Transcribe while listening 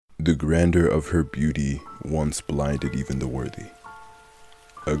The grandeur of her beauty once blinded even the worthy.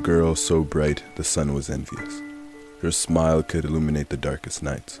 A girl so bright the sun was envious. Her smile could illuminate the darkest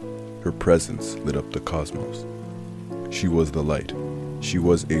nights. Her presence lit up the cosmos. She was the light. She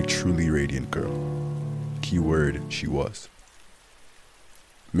was a truly radiant girl. Keyword, she was.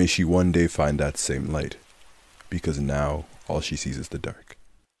 May she one day find that same light, because now all she sees is the dark.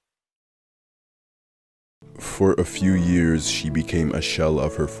 For a few years, she became a shell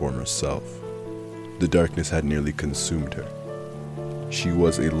of her former self. The darkness had nearly consumed her. She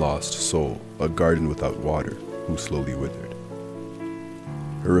was a lost soul, a garden without water, who slowly withered.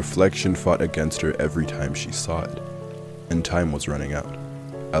 Her reflection fought against her every time she saw it, and time was running out.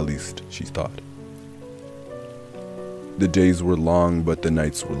 At least, she thought. The days were long, but the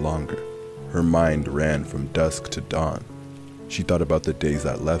nights were longer. Her mind ran from dusk to dawn. She thought about the days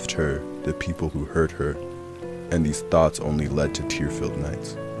that left her, the people who hurt her, and these thoughts only led to tear-filled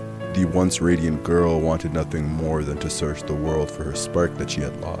nights. The once radiant girl wanted nothing more than to search the world for her spark that she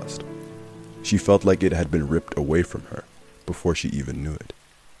had lost. She felt like it had been ripped away from her before she even knew it.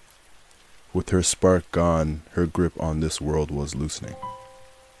 With her spark gone, her grip on this world was loosening.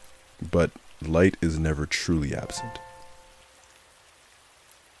 But light is never truly absent.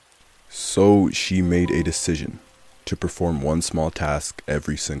 So she made a decision to perform one small task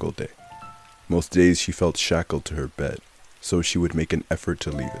every single day. Most days she felt shackled to her bed, so she would make an effort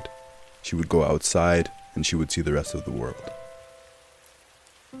to leave it. She would go outside and she would see the rest of the world.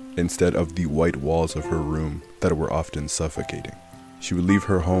 Instead of the white walls of her room that were often suffocating, she would leave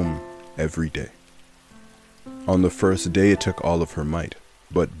her home every day. On the first day it took all of her might,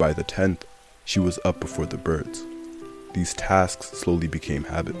 but by the 10th, she was up before the birds. These tasks slowly became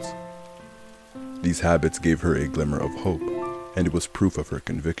habits. These habits gave her a glimmer of hope, and it was proof of her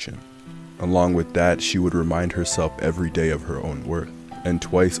conviction. Along with that, she would remind herself every day of her own worth, and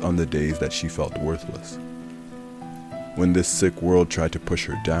twice on the days that she felt worthless. When this sick world tried to push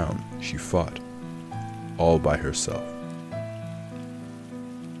her down, she fought, all by herself.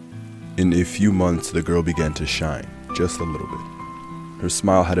 In a few months, the girl began to shine, just a little bit. Her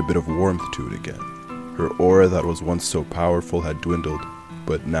smile had a bit of warmth to it again. Her aura that was once so powerful had dwindled,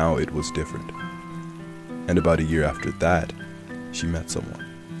 but now it was different. And about a year after that, she met someone.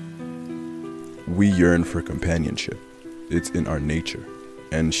 We yearn for companionship. It's in our nature,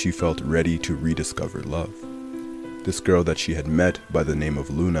 and she felt ready to rediscover love. This girl that she had met by the name of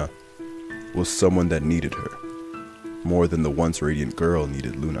Luna was someone that needed her, more than the once radiant girl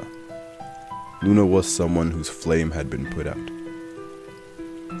needed Luna. Luna was someone whose flame had been put out.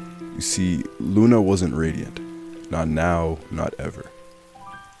 You see, Luna wasn't radiant. Not now, not ever.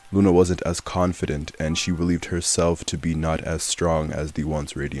 Luna wasn't as confident, and she believed herself to be not as strong as the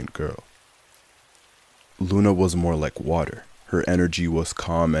once radiant girl. Luna was more like water. Her energy was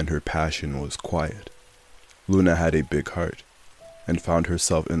calm and her passion was quiet. Luna had a big heart, and found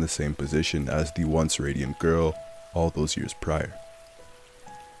herself in the same position as the once radiant girl all those years prior.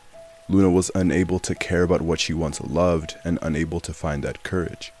 Luna was unable to care about what she once loved and unable to find that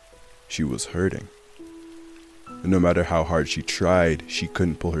courage. She was hurting. No matter how hard she tried, she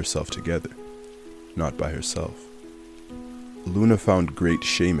couldn't pull herself together. Not by herself. Luna found great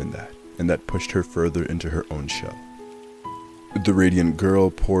shame in that, and that pushed her further into her own shell. The radiant girl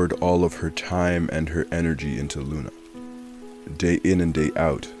poured all of her time and her energy into Luna. Day in and day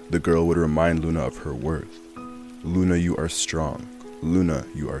out, the girl would remind Luna of her worth. Luna, you are strong. Luna,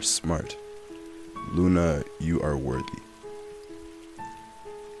 you are smart. Luna, you are worthy.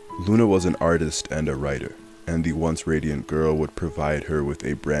 Luna was an artist and a writer, and the once radiant girl would provide her with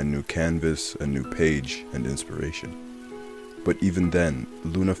a brand new canvas, a new page, and inspiration. But even then,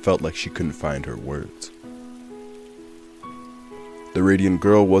 Luna felt like she couldn't find her words. The radiant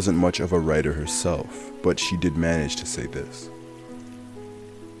girl wasn't much of a writer herself, but she did manage to say this.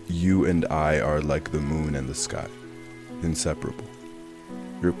 You and I are like the moon and the sky, inseparable.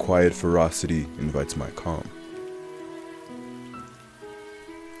 Your quiet ferocity invites my calm.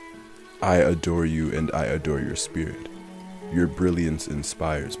 I adore you and I adore your spirit. Your brilliance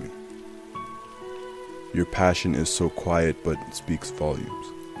inspires me. Your passion is so quiet but speaks volumes.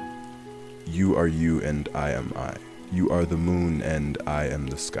 You are you and I am I. You are the moon and I am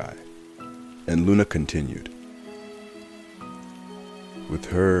the sky. And Luna continued. With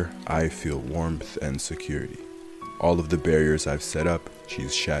her, I feel warmth and security. All of the barriers I've set up,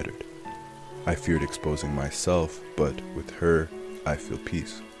 she's shattered. I feared exposing myself, but with her, I feel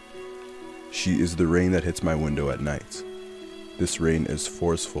peace. She is the rain that hits my window at nights. This rain is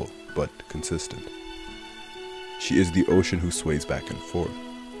forceful, but consistent. She is the ocean who sways back and forth.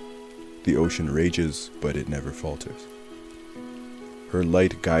 The ocean rages, but it never falters. Her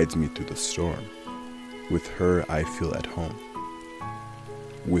light guides me through the storm. With her, I feel at home.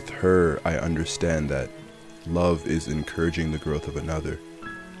 With her, I understand that love is encouraging the growth of another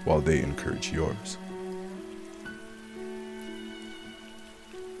while they encourage yours.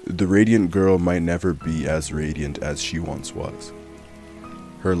 The radiant girl might never be as radiant as she once was.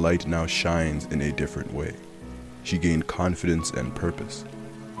 Her light now shines in a different way. She gained confidence and purpose.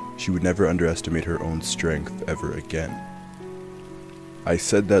 She would never underestimate her own strength ever again. I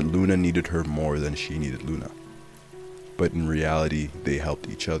said that Luna needed her more than she needed Luna. But in reality, they helped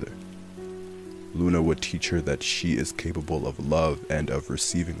each other. Luna would teach her that she is capable of love and of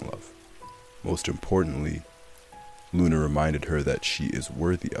receiving love. Most importantly, Luna reminded her that she is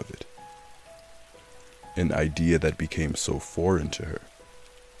worthy of it. An idea that became so foreign to her.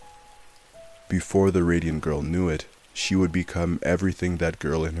 Before the radiant girl knew it, she would become everything that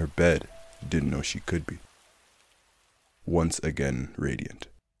girl in her bed didn't know she could be. Once again radiant.